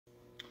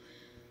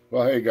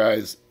Well, hey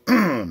guys,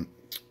 it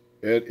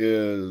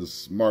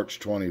is March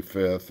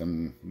 25th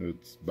and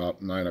it's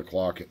about 9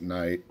 o'clock at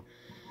night.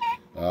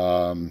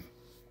 I'm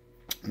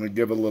going to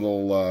give a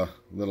little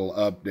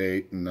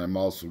update, and I'm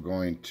also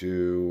going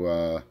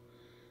to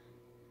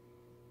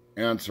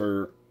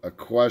answer a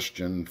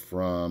question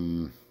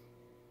from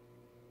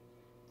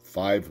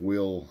Five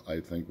Wheel,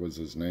 I think was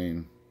his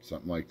name,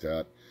 something like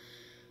that.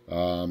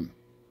 But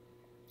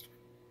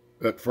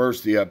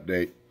first, the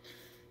update.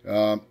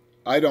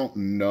 I don't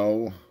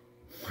know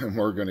when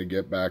we're going to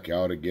get back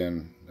out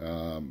again.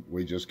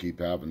 We just keep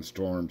having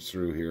storms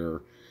through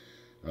here.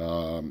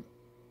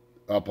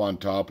 Up on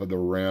top of the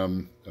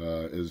rim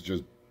is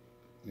just,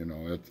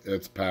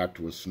 it's packed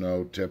with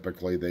snow.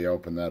 Typically, they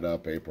open that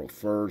up April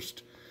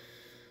 1st.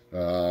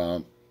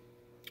 But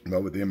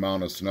with the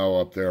amount of snow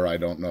up there, I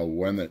don't know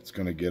when it's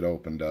going to get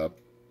opened up.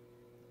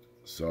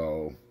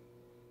 So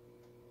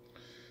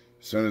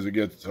as soon as it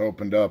gets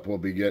opened up, we'll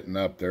be getting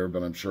up there,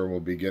 but I'm sure we'll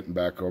be getting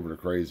back over to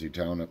Crazy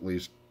Town at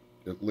least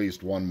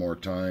one more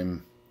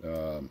time,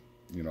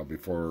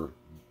 before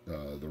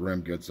the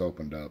rim gets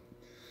opened up.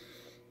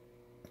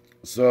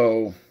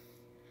 So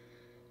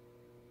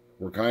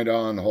we're kind of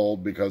on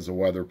hold because of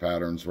weather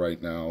patterns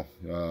right now.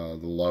 The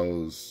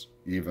lows,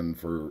 even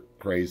for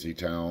Crazy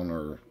Town,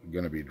 are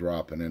going to be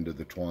dropping into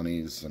the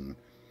 20s, and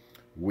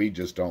we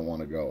just don't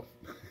want to go.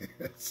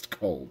 It's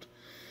cold.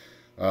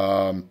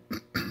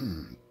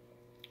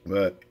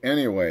 But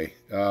anyway,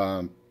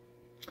 one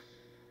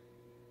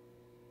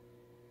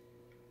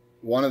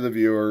of the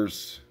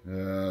viewers,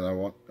 I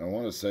want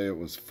to say it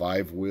was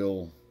Five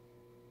Wheel,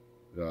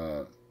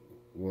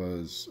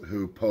 was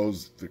who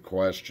posed the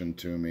question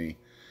to me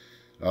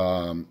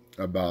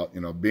about,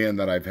 being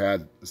that I've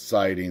had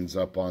sightings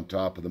up on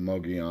top of the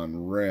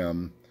Mogollon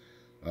Rim,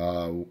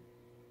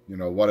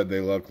 what did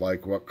they look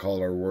like? What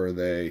color were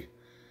they?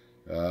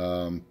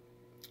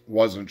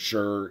 Wasn't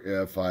sure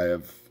if I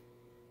have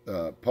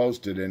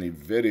posted any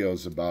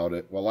videos about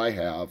it. Well, I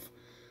have.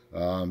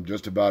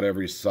 Just about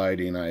every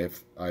sighting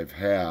I've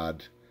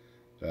had,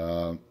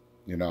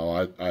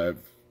 I've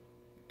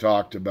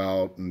talked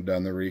about and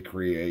done the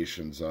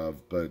recreations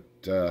of, but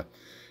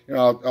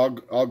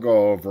I'll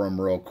go over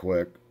them real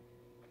quick.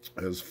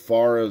 As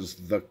far as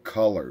the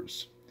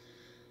colors,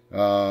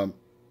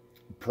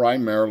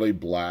 primarily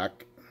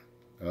black,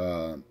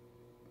 but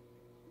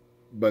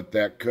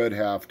that could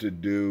have to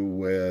do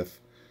with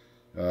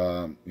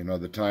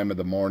the time of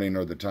the morning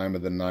or the time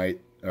of the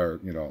night, or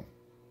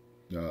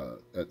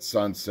at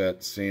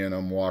sunset, seeing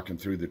them walking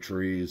through the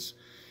trees.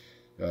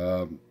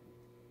 That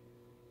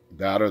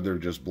or they're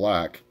just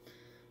black.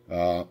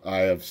 I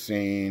have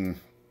seen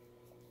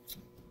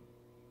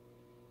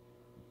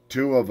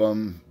two of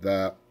them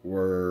that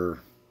were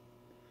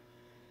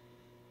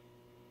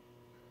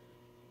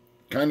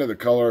kind of the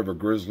color of a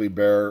grizzly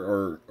bear,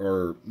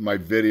 or my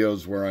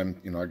videos where I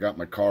got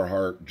my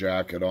Carhartt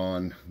jacket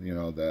on,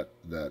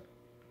 that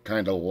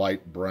kind of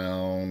light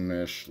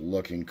brownish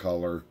looking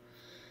color.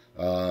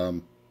 My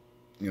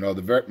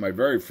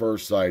very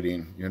first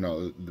sighting,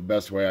 the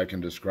best way I can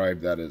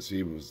describe that is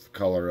he was the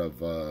color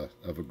of a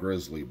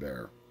grizzly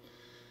bear.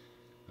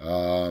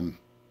 One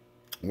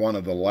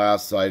of the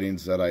last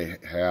sightings that I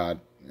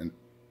had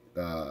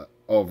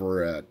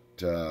over at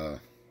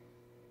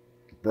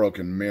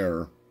Broken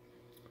Mirror,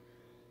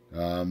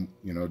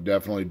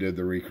 definitely did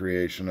the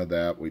recreation of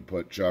that. We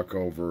put Chuck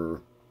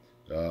over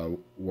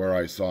where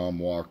I saw him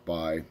walk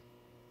by.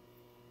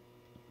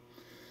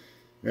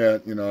 Yeah,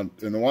 and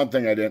the one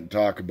thing I didn't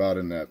talk about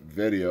in that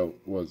video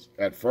was,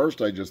 at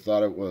first I just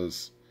thought it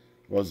was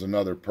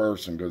another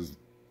person, because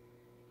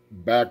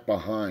back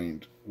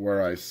behind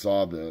where I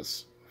saw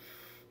this,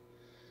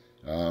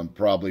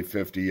 probably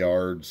 50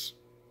 yards,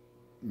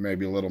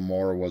 maybe a little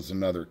more, was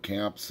another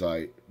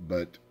campsite,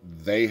 but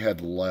they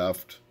had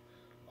left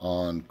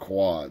on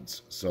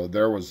quads, so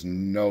there was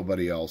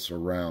nobody else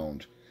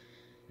around.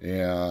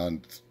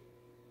 And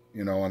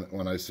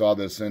when I saw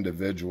this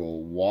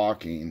individual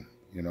walking,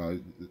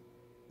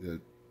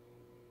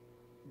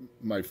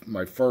 my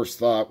first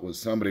thought was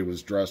somebody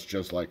was dressed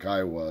just like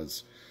I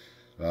was,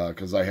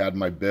 because I had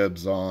my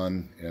bibs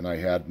on and I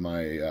had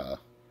my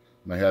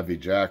heavy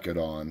jacket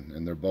on,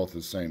 and they're both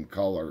the same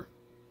color.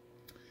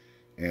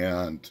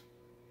 And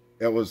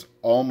it was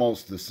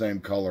almost the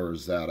same color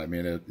as that. I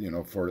mean,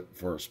 for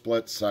a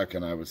split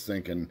second, I was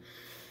thinking,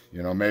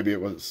 maybe it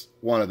was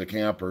one of the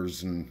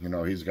campers, and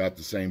he's got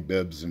the same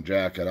bibs and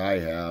jacket I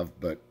have,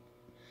 but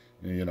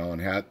and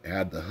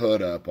had the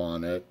hood up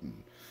on it,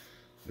 and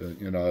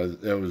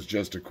it was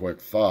just a quick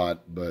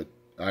thought, but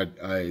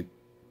I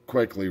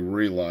quickly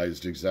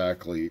realized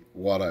exactly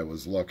what I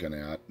was looking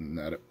at, and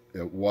that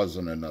it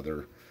wasn't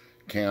another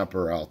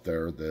camper out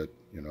there, that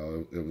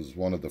it was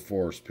one of the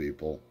forest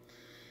people.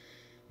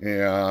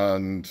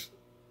 And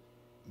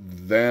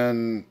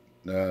then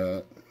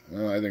I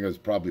think it was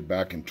probably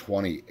back in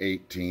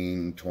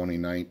 2018,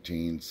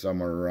 2019,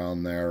 somewhere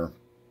around there.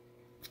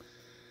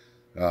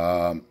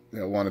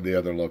 one of the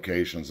other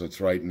locations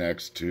that's right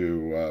next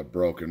to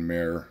Broken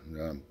Mirror.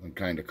 I'm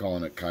kind of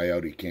calling it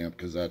Coyote Camp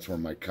because that's where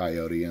my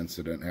coyote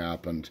incident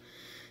happened.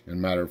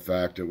 And matter of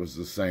fact, it was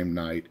the same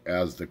night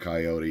as the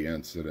coyote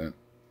incident.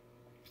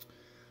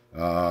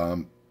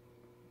 Probably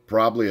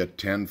a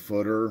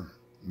 10-footer,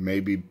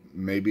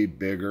 maybe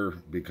bigger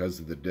because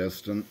of the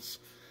distance.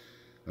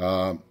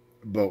 But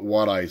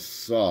what I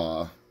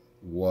saw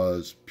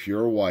was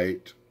pure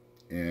white,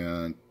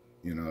 and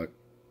it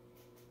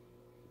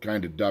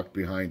kind of ducked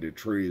behind a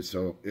tree,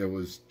 so it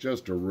was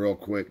just a real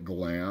quick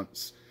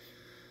glance.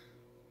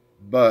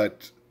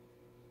 But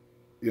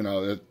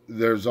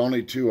there's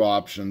only two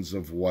options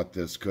of what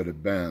this could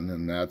have been,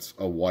 and that's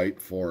a white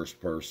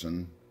forest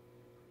person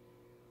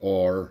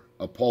or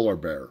a polar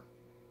bear.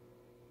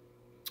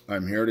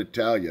 I'm here to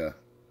tell you,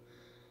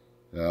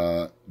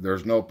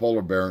 there's no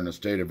polar bear in the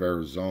state of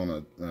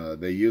Arizona.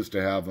 They used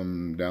to have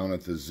them down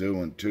at the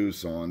zoo in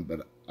Tucson,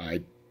 but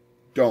I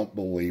don't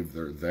believe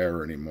they're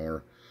there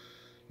anymore.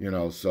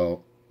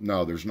 So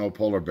no, there's no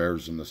polar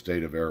bears in the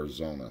state of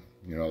Arizona.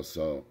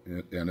 So,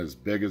 and as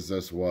big as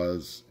this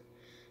was,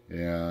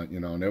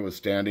 and it was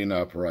standing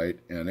upright,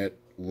 and it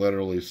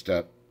literally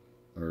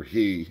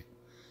he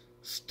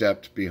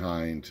stepped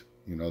behind,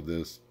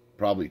 this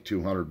probably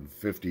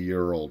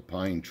 250-year-old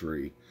pine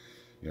tree,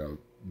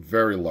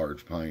 very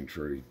large pine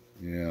tree.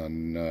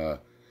 And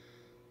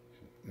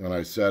when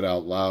I said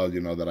out loud,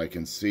 that I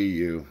can see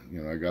you,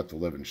 I got the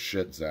living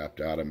shit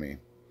zapped out of me.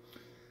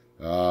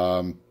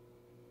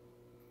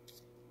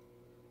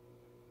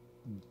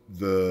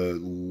 The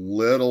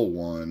little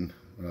one,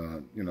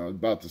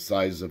 about the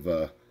size of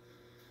a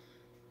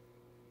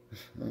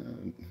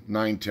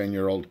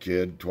 9-10-year-old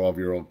kid,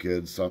 12-year-old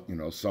kid,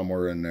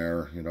 somewhere in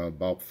there,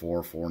 about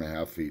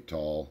 4.5 feet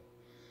tall.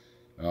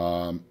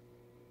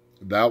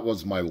 That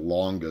was my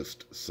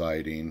longest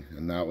sighting,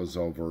 and that was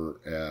over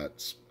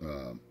at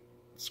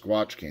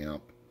Squatch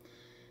Camp.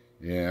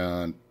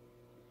 And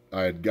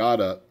I had got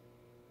up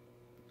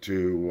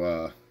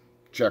to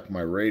check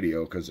my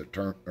radio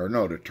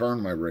to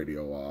turn my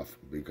radio off,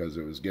 because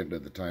it was getting to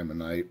the time of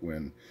night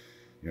when,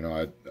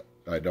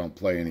 I don't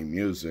play any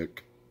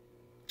music.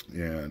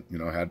 And,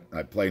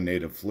 I play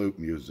native flute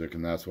music,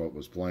 and that's what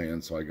was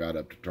playing. So I got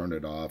up to turn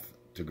it off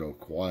to go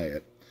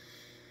quiet.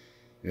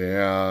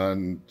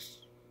 And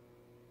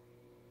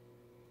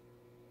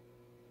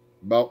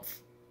about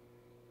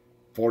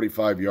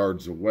 45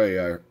 yards away,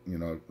 I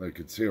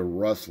could see a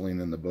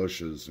rustling in the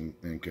bushes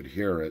and could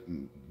hear it.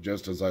 And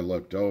just as I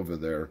looked over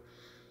there,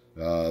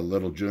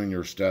 little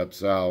Junior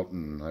steps out,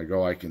 and I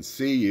go, "I can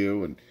see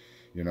you." And,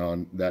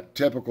 and that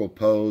typical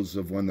pose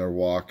of when they're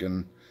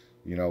walking,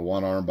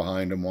 one arm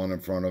behind him, one in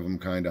front of him,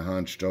 kind of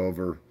hunched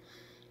over.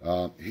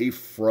 He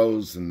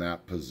froze in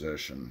that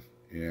position.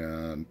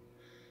 And,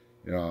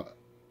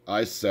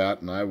 I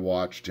sat and I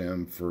watched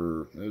him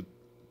for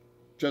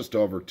just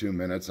over 2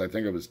 minutes. I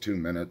think it was 2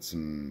 minutes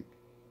and,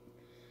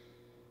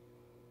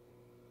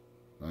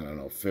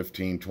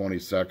 15, 20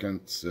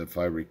 seconds, if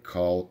I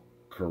recall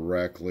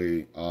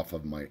correctly, off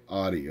of my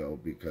audio,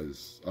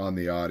 because on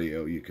the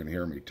audio you can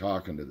hear me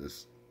talking to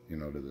this,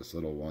 to this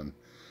little one.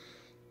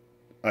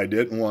 I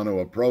didn't want to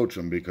approach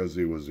him because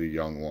he was a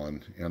young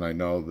one, and I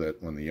know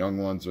that when the young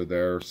ones are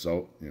there,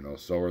 so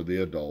are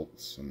the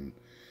adults, and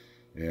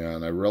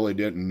I really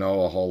didn't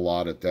know a whole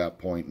lot at that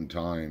point in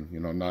time,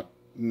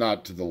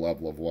 not to the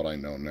level of what I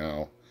know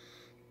now,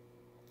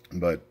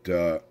 but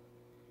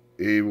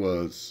he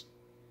was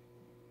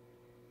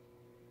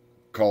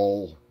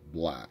coal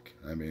black.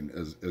 I mean,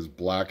 as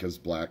black as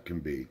black can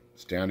be,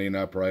 standing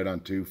upright on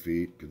 2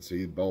 feet, could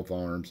see both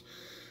arms.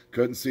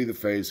 Couldn't see the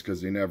face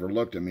because he never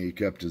looked at me. He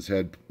kept his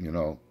head,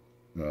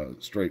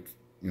 straight,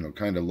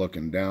 kind of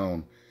looking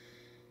down.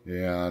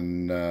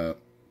 And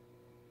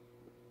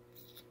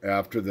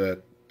after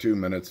that 2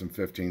 minutes and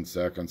 15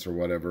 seconds or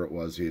whatever it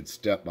was, he had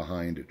stepped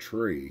behind a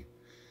tree.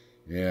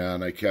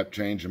 And I kept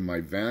changing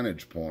my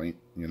vantage point,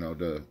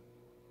 to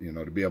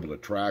be able to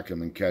track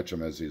him and catch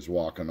him as he's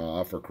walking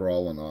off or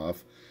crawling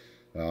off.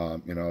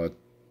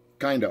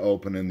 Kind of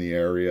open in the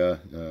area,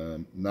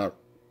 not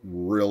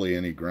really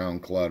any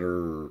ground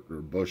clutter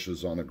or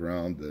bushes on the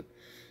ground that,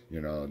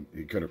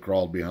 he could have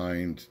crawled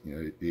behind.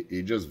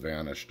 He just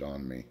vanished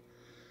on me.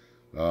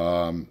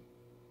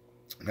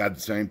 Had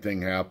the same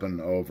thing happen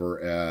over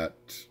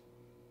at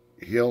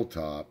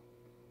Hilltop,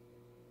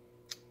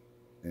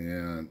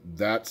 and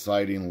that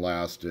sighting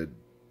lasted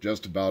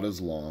just about as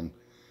long,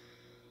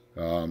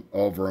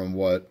 over in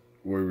what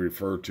we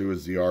refer to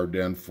as the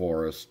Ardennes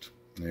Forest.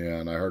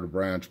 And I heard a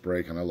branch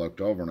break, and I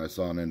looked over, and I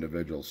saw an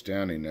individual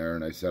standing there,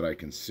 and I said, "I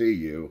can see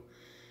you."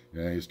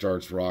 And he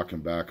starts rocking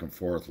back and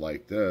forth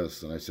like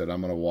this, and I said, "I'm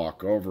going to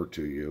walk over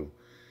to you."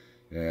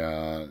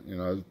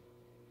 And,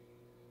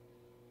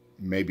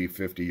 maybe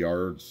 50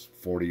 yards,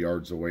 40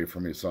 yards away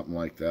from me, something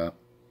like that.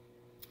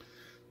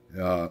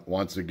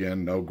 Once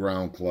again, no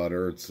ground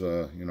clutter. It's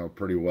a,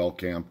 pretty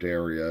well-camped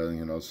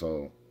area,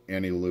 so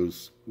any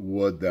loose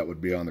wood that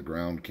would be on the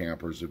ground,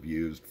 campers have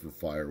used for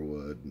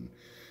firewood.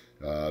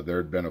 And there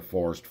had been a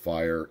forest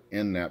fire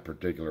in that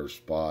particular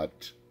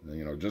spot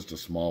you know, just a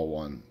small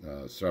one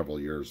several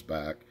years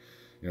back.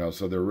 You know,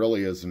 so there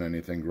really isn't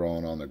anything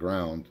growing on the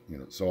ground. You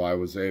know, so I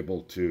was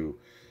able to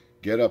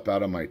get up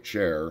out of my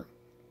chair.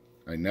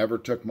 I never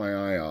took my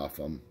eye off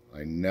him.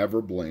 I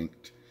never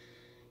blinked.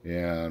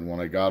 And when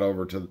I got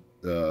over to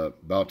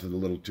about to the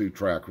little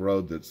 2-track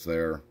road that's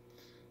there,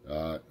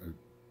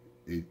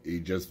 he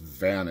just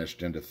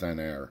vanished into thin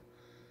air.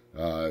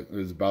 It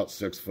was about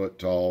 6 foot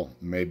tall,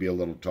 maybe a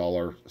little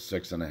taller,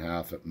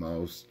 6.5 at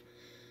most.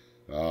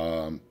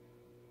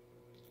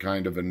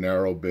 Kind of a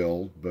narrow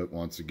build, but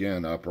once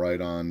again,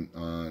 upright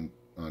on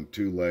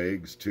 2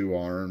 legs, 2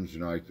 arms. You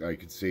know, I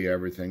could see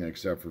everything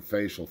except for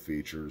facial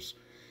features.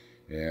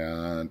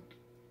 And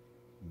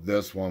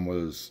this one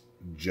was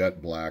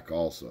jet black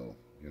also,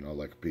 you know,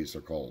 like a piece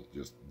of coal,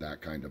 just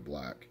that kind of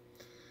black.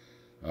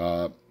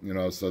 You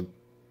know, so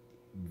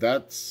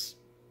that's,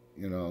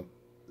 you know,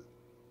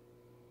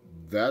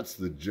 that's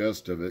the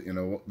gist of it. You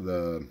know,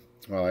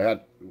 well, I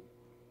had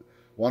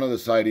one of the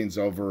sightings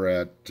over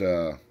at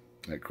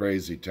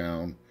Crazy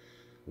Town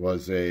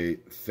was a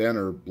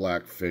thinner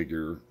black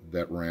figure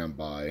that ran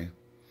by.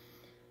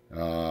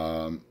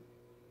 A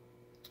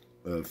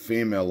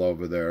female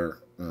over there,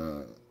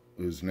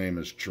 whose name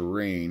is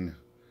Chireen.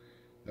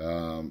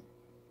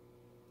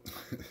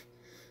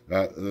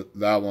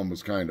 That one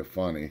was kind of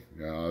funny.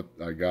 You know,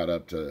 I got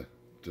up to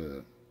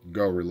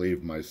go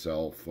relieve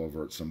myself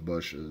over at some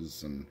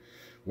bushes, and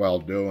while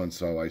doing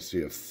so, I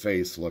see a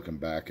face looking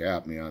back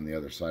at me on the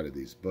other side of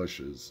these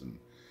bushes,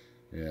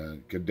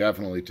 and could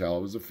definitely tell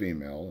it was a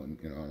female. And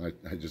you know,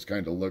 I just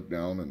kind of looked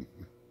down and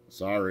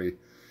sorry,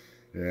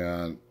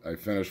 and I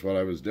finished what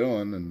I was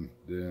doing,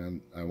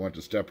 and I went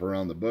to step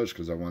around the bush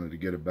because I wanted to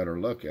get a better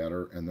look at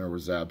her, and there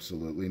was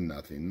absolutely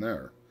nothing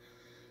there.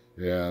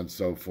 And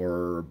so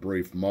for a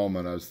brief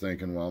moment, I was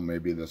thinking, well,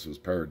 maybe this was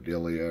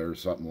pareidolia or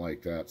something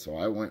like that. So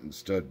I went and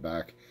stood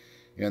back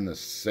in the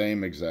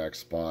same exact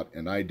spot,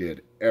 and I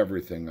did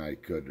everything I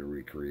could to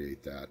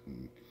recreate that.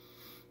 And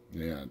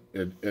yeah,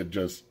 it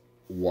just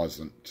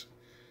wasn't.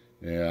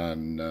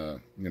 And,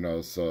 you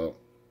know, so,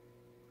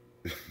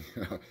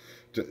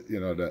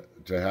 to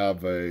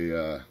have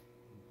a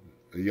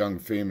young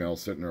female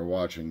sitting there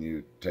watching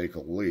you take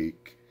a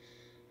leak,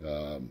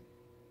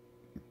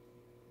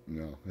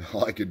 you know,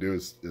 all I could do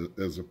is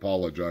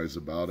apologize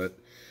about it.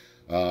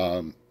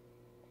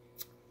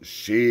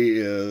 She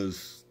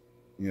is,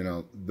 you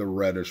know, the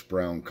reddish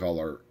brown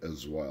color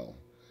as well.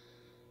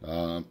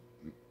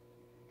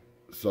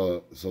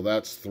 So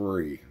that's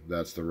 3.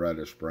 That's the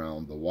reddish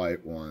brown, the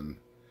white one,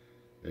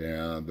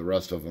 and the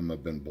rest of them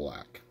have been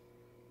black.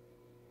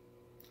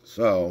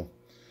 So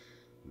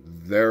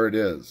there it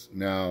is.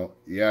 Now,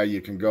 yeah,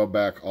 you can go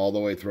back all the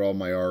way through all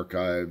my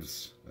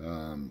archives.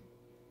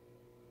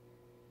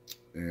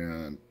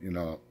 And you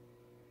know,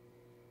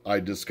 I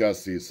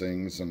discuss these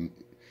things, and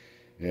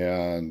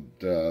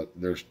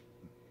there's,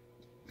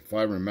 if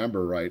I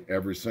remember right,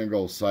 every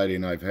single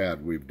sighting I've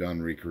had, we've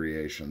done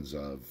recreations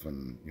of,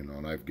 and you know,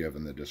 and I've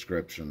given the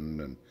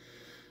description,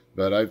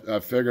 but I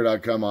figured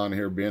I'd come on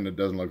here, being it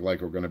doesn't look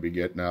like we're going to be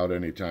getting out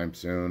anytime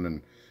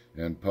soon,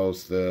 and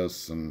post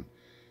this, and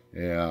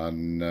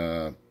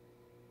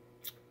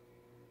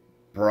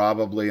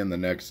probably in the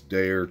next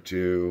day or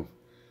two,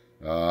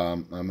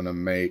 I'm going to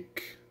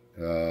make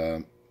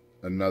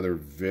another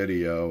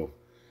video,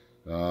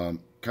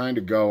 kind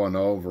of going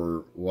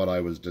over what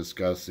I was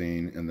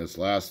discussing in this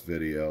last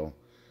video,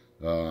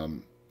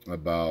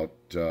 about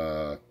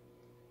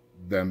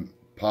them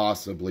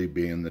possibly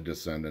being the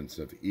descendants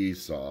of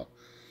Esau.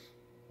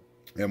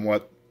 And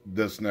what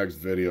this next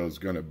video is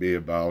going to be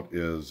about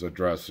is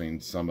addressing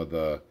some of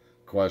the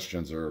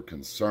questions or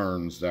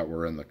concerns that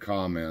were in the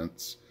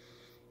comments.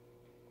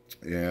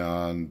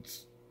 And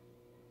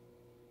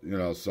you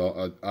know,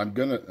 so I'm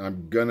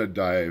gonna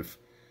dive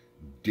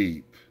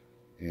deep,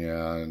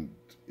 and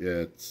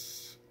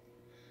it's,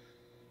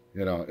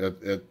 you know,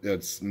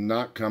 it's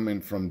not coming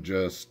from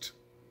just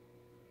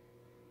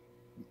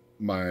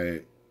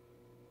my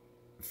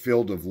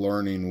field of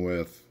learning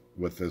with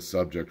this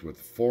subject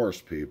with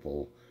forest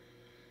people,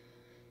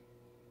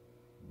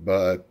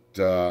 but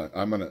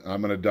I'm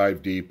gonna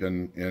dive deep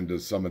into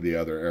some of the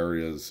other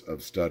areas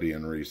of study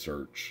and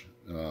research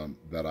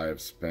that I have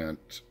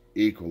spent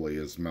equally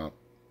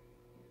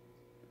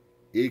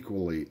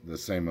the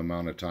same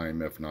amount of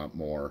time, if not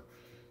more,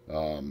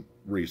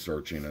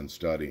 researching and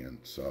studying.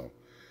 So,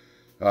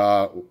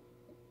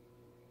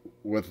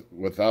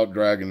 without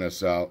dragging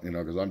this out, you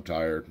know, because I'm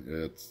tired,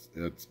 it's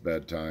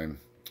bedtime,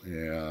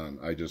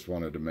 and I just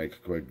wanted to make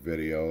a quick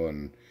video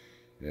and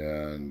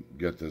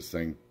get this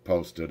thing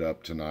posted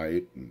up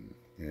tonight, and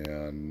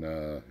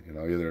you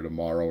know, either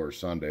tomorrow or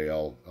Sunday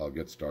I'll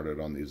get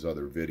started on these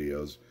other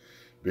videos,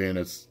 being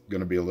it's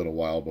going to be a little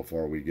while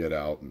before we get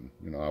out, and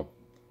you know,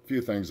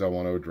 few things I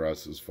want to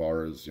address as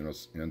far as, you know,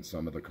 in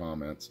some of the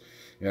comments,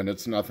 and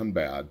it's nothing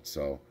bad.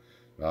 So,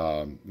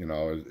 you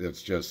know,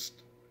 it's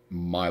just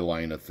my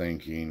line of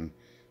thinking,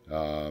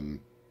 to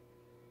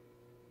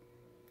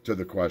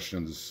the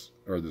questions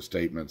or the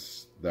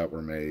statements that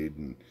were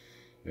made,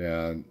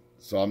 and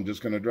so I'm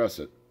just going to address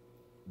it.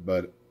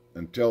 But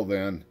until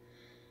then,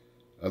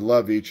 I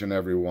love each and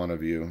every one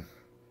of you.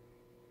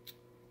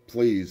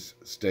 Please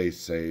stay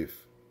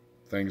safe.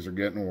 Things are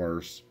getting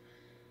worse.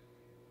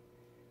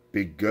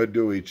 Be good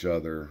to each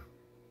other.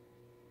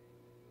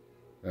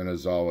 And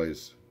as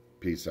always,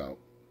 peace out.